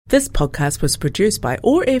This podcast was produced by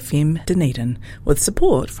OAR FM Dunedin with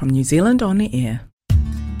support from New Zealand On Air.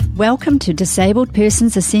 Welcome to Disabled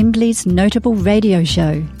Persons Assembly's Noteable radio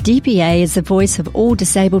show. DPA is the voice of all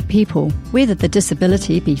disabled people, whether the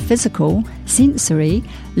disability be physical, sensory,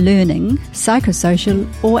 learning, psychosocial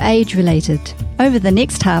or age-related. Over the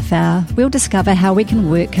next half hour, we'll discover how we can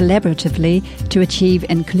work collaboratively to achieve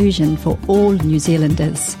inclusion for all New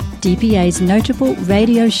Zealanders. DPA's Notable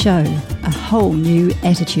radio show, a whole new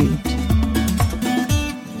attitude.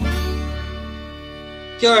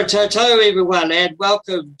 Kia ora tātou everyone, and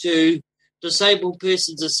welcome to Disabled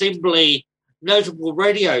Persons Assembly Notable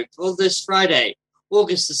Radio for this Friday,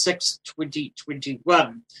 August the 6th,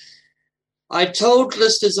 2021. I told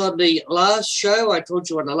listeners on the last show,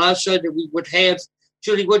 that we would have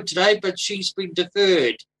Julie Wood today, but she's been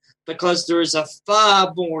deferred because there is a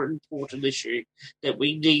far more important issue that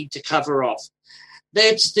we need to cover off.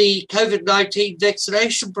 That's the COVID-19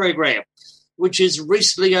 vaccination program, which has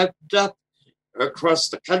recently opened up across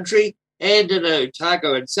the country and in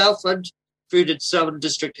Otago and Southland through the Southern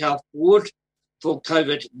District Health Board for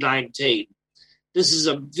COVID-19. This is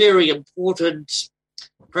a very important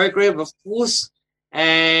program, of course,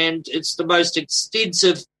 and it's the most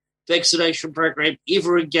extensive vaccination program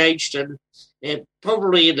ever engaged in, and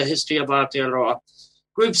probably in the history of Aotearoa.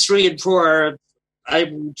 Groups 3 and 4 are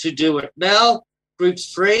able to do it now. Group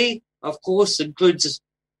 3, of course, includes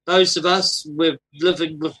those of us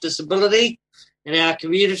living with disability in our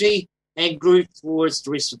community, and Group 4 is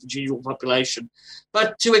the rest of the general population.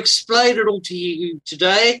 But to explain it all to you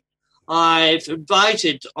today, I've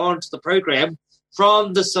invited onto the program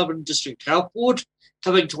from the Southern District Health Board,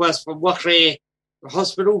 coming to us from Wakare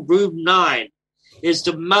Hospital, Room 9, is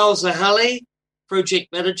Demelza,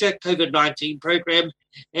 Project Manager, COVID-19 Program,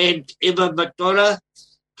 and Emma McDonough,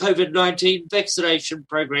 COVID-19 Vaccination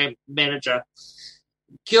Program Manager.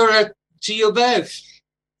 Kia ora to you both.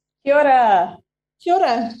 Kia ora. Kia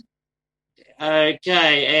ora.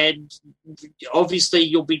 Okay, and obviously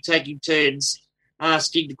you'll be taking turns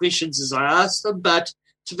asking the questions as I ask them, but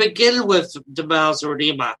to begin with, Demelza and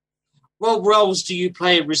Emma, what roles do you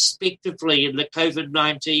play respectively in the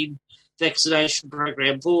COVID-19 vaccination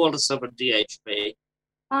program for the Southern DHB?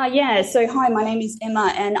 So hi, my name is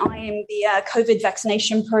Emma and I am the COVID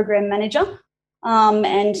vaccination program manager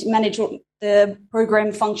and manage the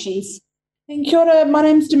program functions. And kia ora, my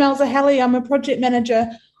name's Demelza. I'm a project manager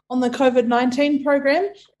on the COVID-19 program,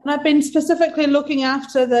 and I've been specifically looking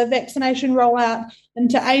after the vaccination rollout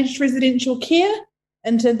into aged residential care,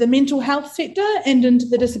 into the mental health sector and into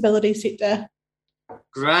the disability sector.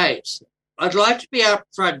 Great. I'd like to be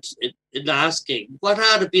upfront in asking, what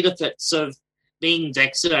are the benefits of being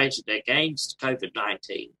vaccinated against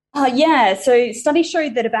COVID-19? So studies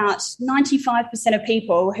showed that about 95% of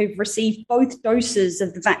people who've received both doses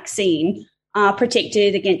of the vaccine are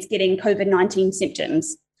protected against getting COVID-19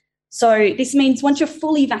 symptoms. So this means once you're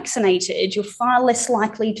fully vaccinated, you're far less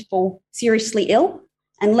likely to fall seriously ill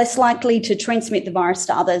and less likely to transmit the virus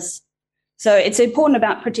to others. So it's important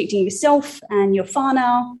about protecting yourself and your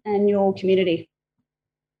whānau and your community.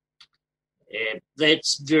 And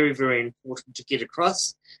that's very, very important to get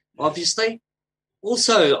across, obviously.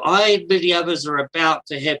 Also, I and many others are about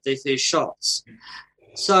to have their first shots.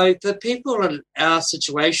 So for people in our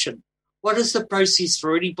situation, what is the process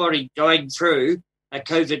for anybody going through a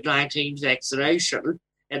COVID-19 vaccination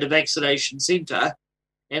at a vaccination centre,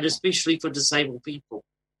 and especially for disabled people?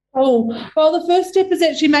 Oh, well, the first step is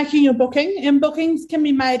actually making your booking, and bookings can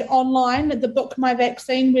be made online at the Book My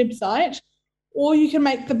Vaccine website, or you can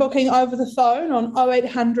make the booking over the phone on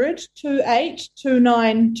 0800 28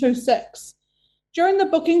 2926. During the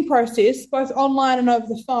booking process, both online and over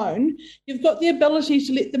the phone, you've got the ability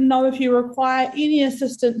to let them know if you require any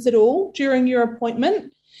assistance at all during your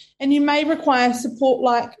appointment, and you may require support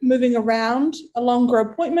like moving around, a longer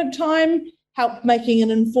appointment time, help making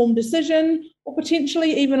an informed decision, or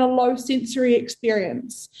potentially even a low sensory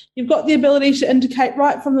experience. You've got the ability to indicate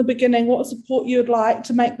right from the beginning what support you would like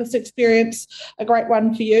to make this experience a great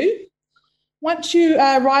one for you. Once you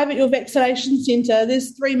arrive at your vaccination centre,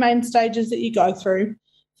 there's 3 main stages that you go through.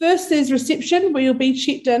 First, there's reception, where you'll be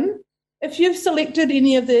checked in. If you've selected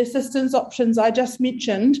any of the assistance options I just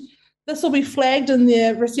mentioned, this will be flagged in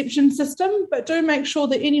the reception system, but do make sure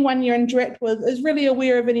that anyone you interact with is really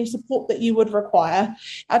aware of any support that you would require.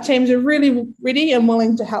 Our teams are really ready and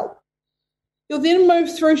willing to help. You'll then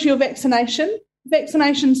move through to your vaccination.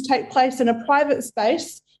 Vaccinations take place in a private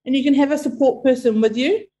space, and you can have a support person with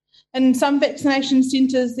you. In some vaccination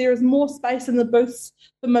centres, there is more space in the booths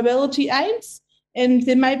for mobility aids, and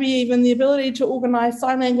there may be even the ability to organise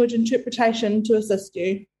sign language interpretation to assist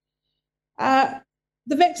you.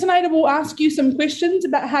 The vaccinator will ask you some questions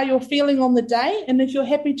about how you're feeling on the day and if you're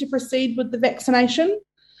happy to proceed with the vaccination.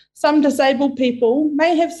 Some disabled people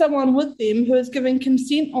may have someone with them who is giving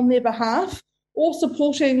consent on their behalf or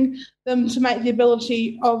supporting them to make the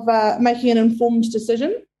ability of making an informed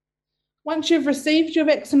decision. Once you've received your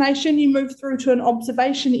vaccination, you move through to an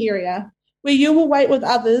observation area where you will wait with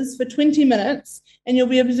others for 20 minutes and you'll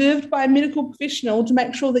be observed by a medical professional to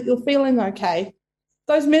make sure that you're feeling okay.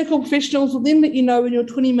 Those medical professionals will then let you know when your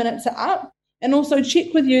 20 minutes are up and also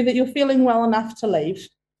check with you that you're feeling well enough to leave.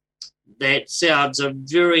 That sounds a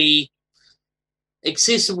very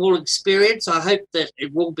accessible experience. I hope that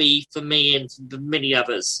it will be for me and for many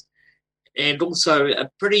others, and also a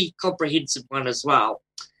pretty comprehensive one as well.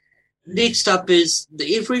 Next up is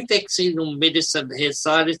every vaccine or medicine has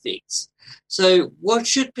side effects. So what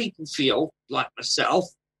should people feel, like myself,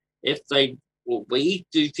 if they or we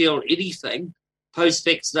do feel anything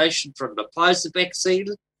post-vaccination from the Pfizer vaccine,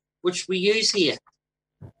 which we use here?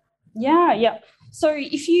 Yeah. So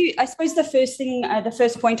I suppose the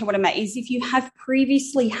first point I want to make is if you have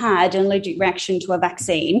previously had an allergic reaction to a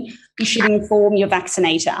vaccine, you should inform your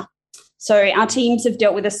vaccinator. So our teams have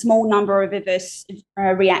dealt with a small number of adverse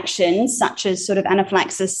reactions, such as sort of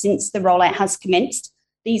anaphylaxis, since the rollout has commenced.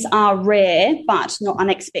 These are rare, but not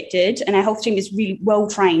unexpected, and our health team is really well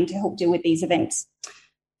trained to help deal with these events.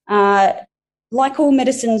 Like all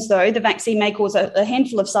medicines, though, the vaccine may cause a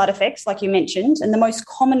handful of side effects, like you mentioned, and the most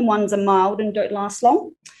common ones are mild and don't last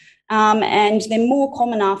long, and they're more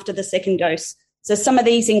common after the second dose. So some of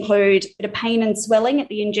these include a bit of pain and swelling at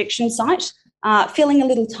the injection site, feeling a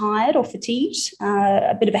little tired or fatigued,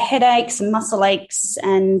 a bit of a headache, some muscle aches,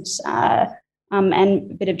 and a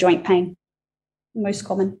bit of joint pain, most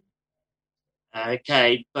common.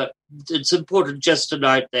 Okay, but it's important just to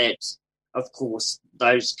note that, of course,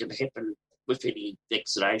 those can happen with any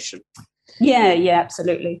vaccination. Yeah,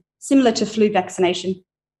 absolutely. Similar to flu vaccination.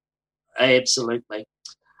 Absolutely.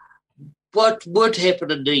 What would happen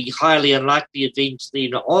in the highly unlikely event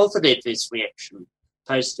then of an adverse reaction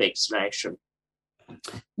post-vaccination?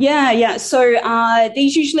 Yeah. So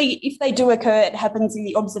these usually, if they do occur, it happens in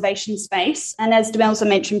the observation space. And as Demelza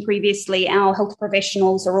mentioned previously, our health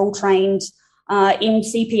professionals are all trained in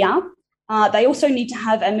CPR. They also need to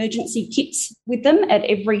have emergency kits with them at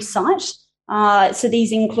every site. So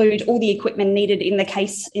these include all the equipment needed in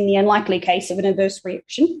the unlikely case of an adverse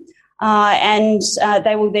reaction. And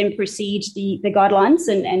they will then precede the guidelines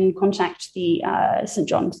and contact the St.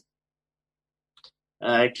 John's.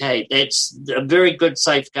 Okay, that's a very good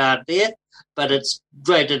safeguard there, but it's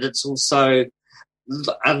great that it's also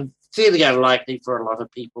fairly unlikely for a lot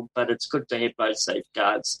of people, but it's good to have those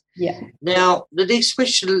safeguards. Yeah. Now, the next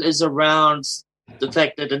question is around the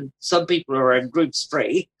fact that some people are in groups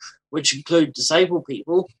 3, which include disabled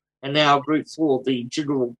people, and now group 4, the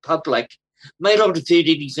general public, may not have heard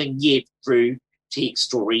anything yet through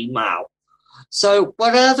text or email. So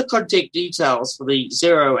what are the contact details for the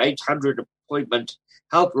 0800 appointment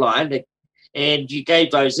helpline? And you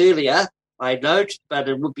gave those earlier, I note, but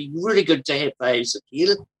it would be really good to have those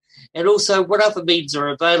again. And also, what other means are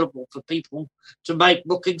available for people to make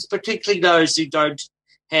bookings, particularly those who don't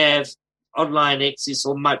have online access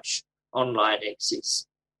or much online access?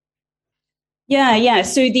 Yeah.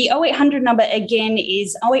 So the 0800 number again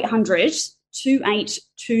is 0800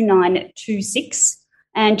 282926.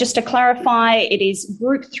 And just to clarify, it is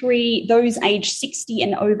Group 3, those aged 60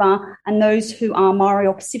 and over, and those who are Maori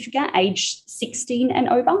or Pacifica, aged 16 and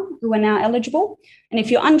over, who are now eligible. And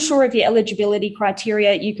if you're unsure of your eligibility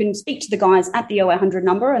criteria, you can speak to the guys at the 0800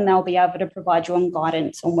 number, and they'll be able to provide you on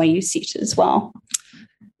guidance on where you sit as well.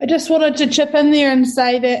 I just wanted to chip in there and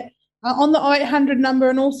say that on the 0800 number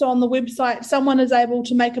and also on the website, someone is able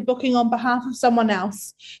to make a booking on behalf of someone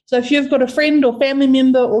else. So if you've got a friend or family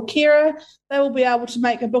member or carer, they will be able to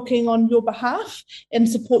make a booking on your behalf and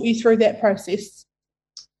support you through that process.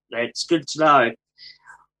 That's good to know.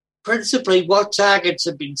 Principally, what targets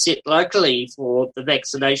have been set locally for the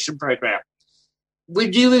vaccination program? We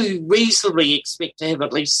do reasonably expect to have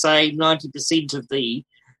at least, say, 90% of the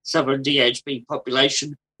Southern DHB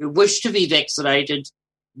population who wish to be vaccinated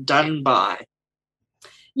done by?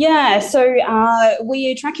 Yeah, so we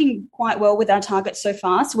are tracking quite well with our targets so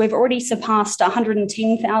far. So we've already surpassed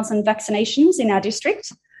 110,000 vaccinations in our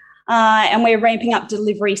district, and we're ramping up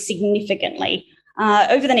delivery significantly.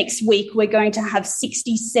 Over the next week, we're going to have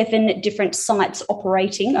 67 different sites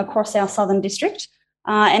operating across our southern district,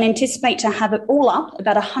 and anticipate to have it all up,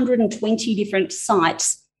 about 120 different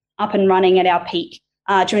sites up and running at our peak,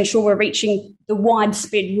 to ensure we're reaching the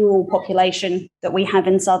widespread rural population that we have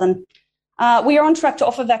in Southern. We are on track to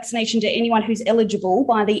offer vaccination to anyone who's eligible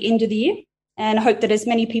by the end of the year. and I hope that as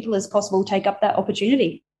many people as possible take up that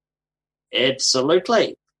opportunity.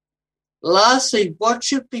 Absolutely. Lastly, what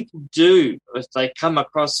should people do if they come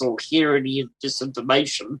across or hear any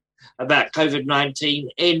disinformation about COVID-19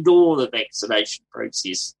 and or the vaccination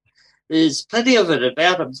process? There's plenty of it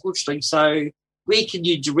about, unfortunately, so where can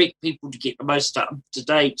you direct people to get the most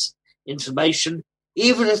up-to-date information,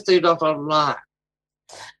 even if they're not online?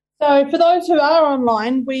 So for those who are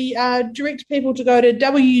online, we direct people to go to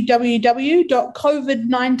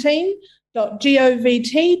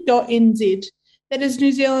www.covid19.govt.nz. That is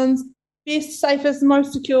New Zealand's best, safest,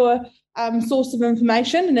 most secure source of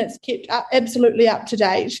information, and it's kept absolutely up to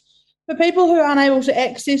date. For people who are unable to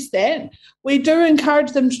access that, we do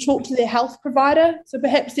encourage them to talk to their health provider, so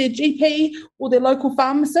perhaps their GP or their local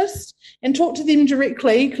pharmacist, and talk to them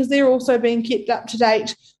directly because they're also being kept up to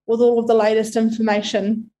date with all of the latest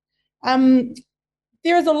information. There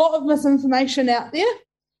is a lot of misinformation out there,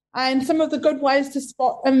 and some of the good ways to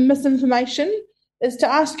spot misinformation is to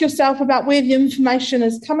ask yourself about where the information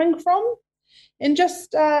is coming from, and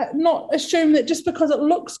just not assume that just because it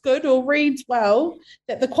looks good or reads well,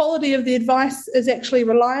 that the quality of the advice is actually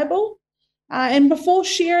reliable. And before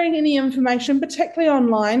sharing any information, particularly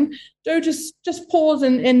online, do just pause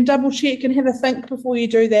and double check and have a think before you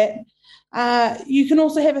do that. You can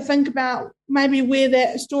also have a think about maybe where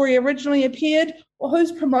that story originally appeared or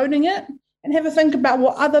who's promoting it, and have a think about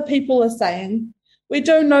what other people are saying. We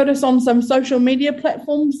do notice on some social media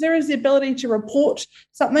platforms there is the ability to report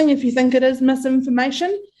something if you think it is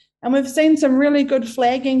misinformation, and we've seen some really good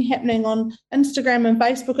flagging happening on Instagram and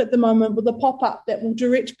Facebook at the moment with a pop-up that will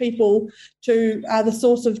direct people to the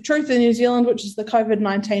source of truth in New Zealand, which is the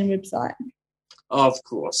COVID-19 website. Of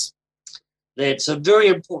course. That's a very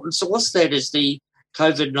important source. That is the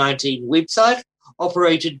COVID-19 website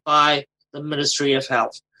operated by the Ministry of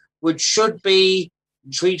Health, which should be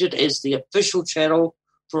treated as the official channel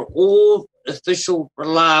for all official,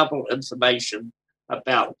 reliable information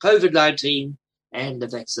about COVID-19 and the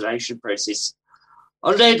vaccination process.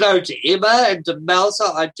 On that note, Emma and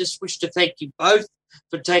Demelza, I just wish to thank you both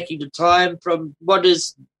for taking the time from what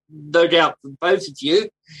is no doubt for both of you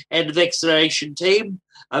and the vaccination team,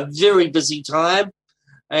 a very busy time.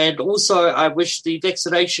 And also I wish the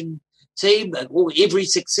vaccination team every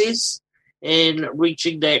success in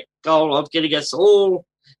reaching that goal of getting us all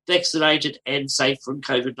vaccinated and safe from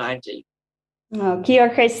COVID-19. Oh, kia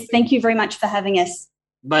ora, Chris. Thank you very much for having us.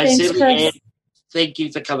 Thanks, Chris. Thank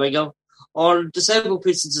you for coming on Disabled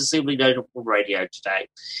Persons Assembly Notable Radio today.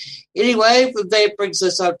 Anyway, that brings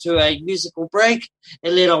us up to a musical break,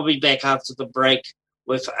 and then I'll be back after the break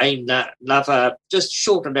with another just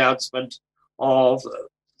short announcement of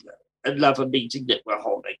another meeting that we're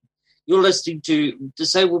holding. You're listening to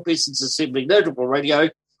Disabled Persons Assembly Notable Radio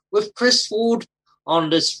with Chris Ford on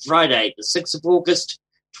this Friday, the 6th of August,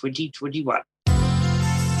 2021.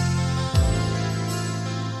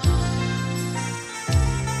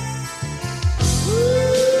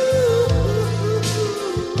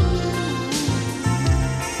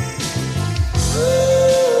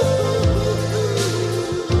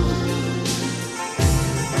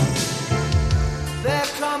 There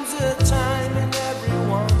comes a time in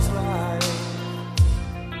everyone's life.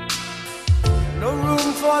 No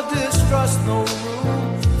room for distrust, no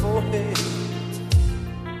room for hate.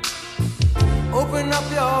 Open up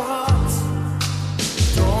your heart,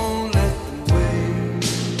 don't let them wait.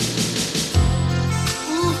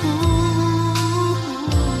 Ooh.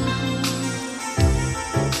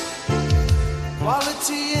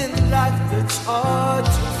 Quality in life that's hard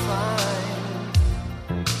to find.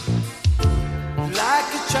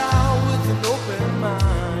 Like a child with an open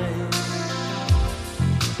mind.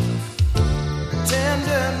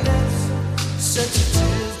 Tenderness,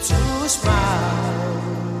 sensitive to a smile.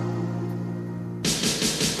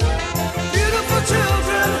 Beautiful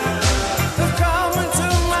children have come into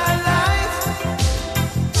my life.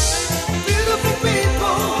 Beautiful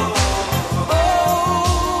people,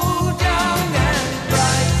 old, young and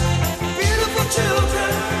bright. Beautiful children.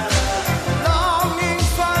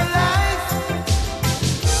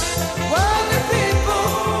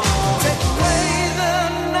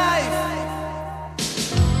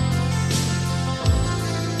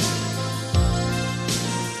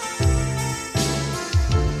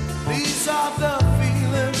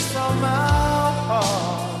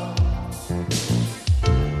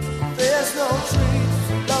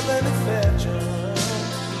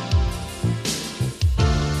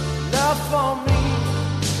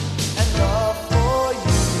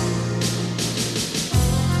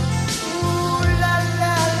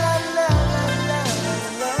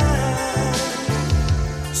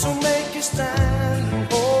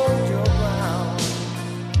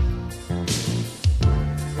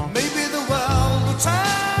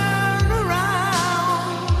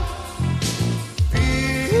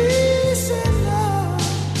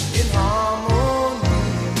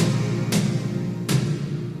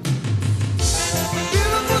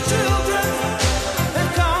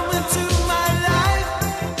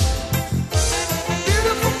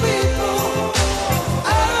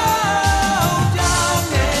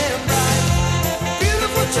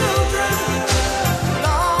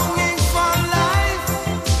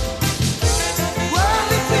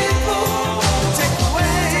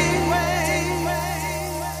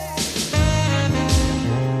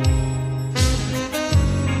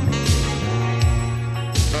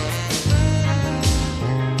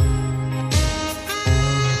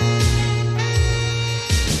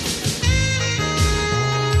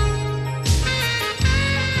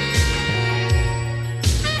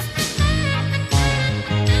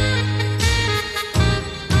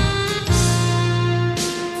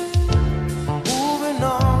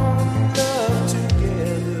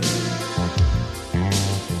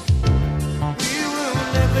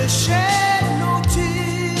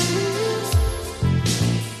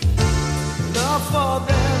 for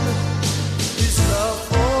them is love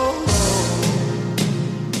for all.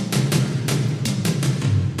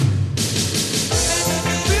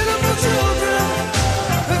 Beautiful children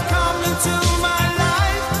have come into my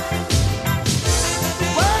life.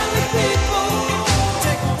 Worldly people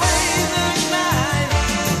take away the night.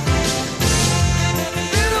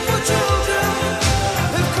 Beautiful children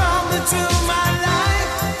have come into my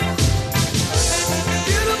life.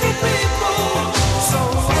 Beautiful people, so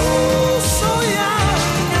young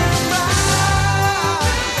and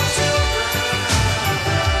bright.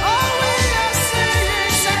 All we are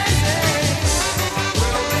saying,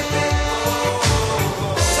 worldly people,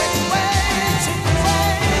 take away, take away,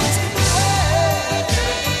 take away.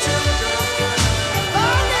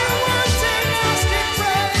 Only one thing else can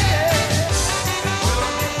pray.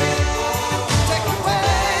 Worldly people, take away,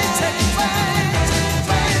 take away, take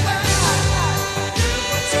away the night.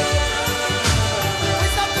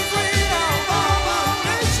 Without the freedom of our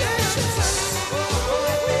nations.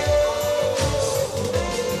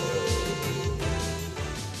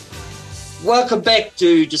 Welcome back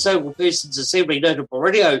to Disabled Persons Assembly Notable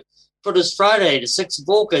Radio for this Friday, the 6th of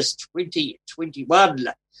August, 2021.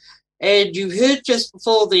 And you heard just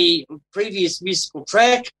before the previous musical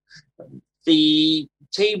track, the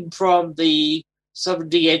team from the Southern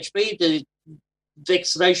DHB, the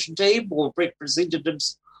vaccination team, or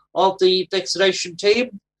representatives of the vaccination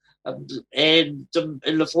team, and in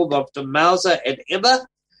the form of Demelza and Emma.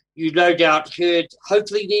 You no doubt heard,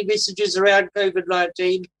 hopefully, their messages around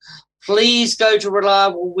COVID-19. Please go to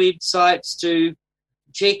reliable websites to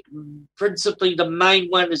check. Principally, the main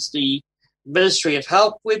one is the Ministry of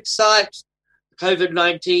Health website,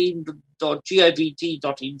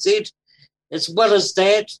 covid19.govt.nz. As well as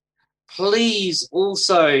that, please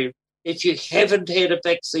also, if you haven't had a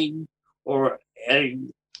vaccine or a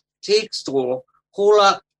text or call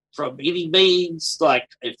up from any means, like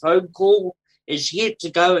a phone call, is yet to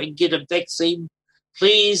go and get a vaccine,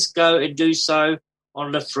 please go and do so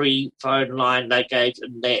on the free phone line they gave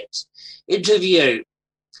in that interview.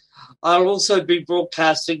 I'll also be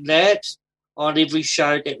broadcasting that on every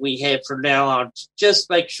show that we have from now on. Just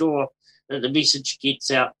make sure that the message gets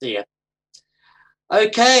out there.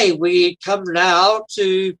 Okay, we come now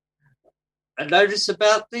to a notice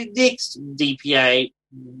about the next DPA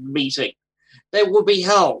meeting that will be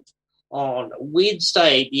held on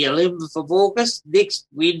Wednesday, the 11th of August, next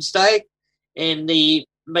Wednesday, in the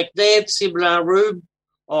McNabb Seminar Room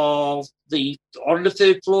on the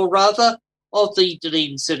 3rd floor, of the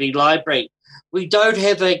Dunedin City Library. We don't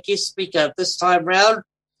have a guest speaker this time round.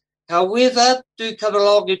 However, do come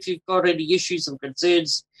along if you've got any issues and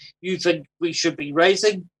concerns you think we should be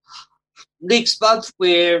raising. Next month,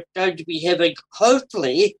 we're going to be having,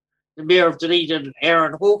 hopefully, the Mayor of Dunedin,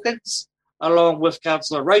 Aaron Hawkins, along with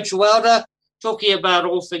Councillor Rachel Wilder, talking about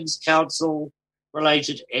all things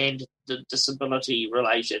council-related and the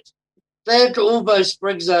disability-related. That almost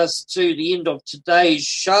brings us to the end of today's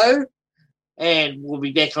show, and we'll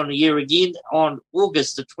be back on the air again on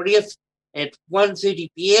August the 20th at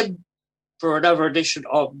 1:30 p.m. for another edition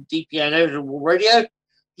of DPA Notable Radio.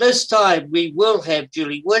 This time we will have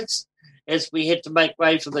Julie Woods, as we had to make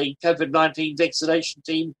way for the COVID-19 vaccination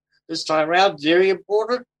team this time around. Very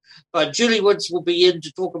important. But Julie Woods will be in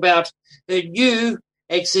to talk about her new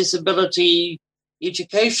accessibility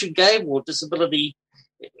education game, or disability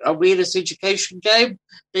awareness education game,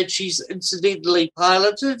 that she's incidentally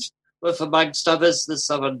piloted with, amongst others, the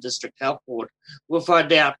Southern District Health Board. We'll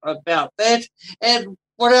find out about that and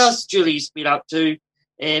what else Julie's been up to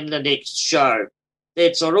in the next show.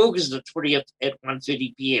 That's on August the 20th at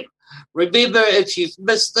 1:30 p.m. Remember, if you've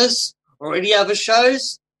missed this or any other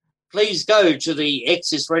shows, please go to the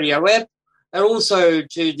Access Radio app and also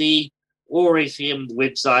to the OAR FM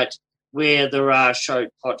website, where there are show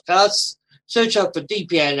podcasts. Search up for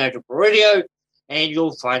DPA Notable Radio and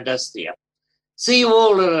you'll find us there. See you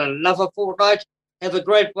all in another fortnight. Have a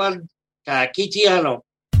great one. Ka kite anō.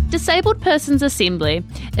 Disabled Persons Assembly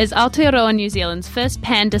is Aotearoa New Zealand's first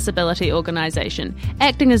pan-disability organisation,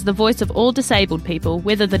 acting as the voice of all disabled people,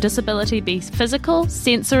 whether the disability be physical,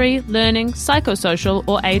 sensory, learning, psychosocial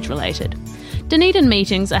or age-related. Dunedin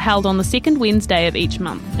meetings are held on the second Wednesday of each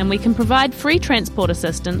month, and we can provide free transport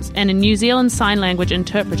assistance and a New Zealand Sign Language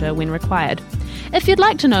interpreter when required. If you'd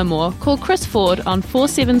like to know more, call Chris Ford on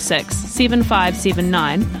 476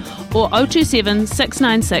 7579 or 027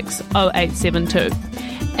 696 0872.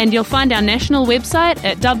 And you'll find our national website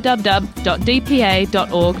at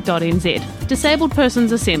www.dpa.org.nz. Disabled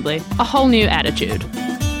Persons Assembly, a whole new attitude.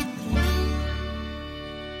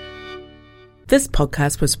 This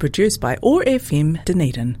podcast was produced by OAR FM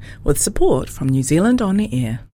Dunedin with support from New Zealand On the Air.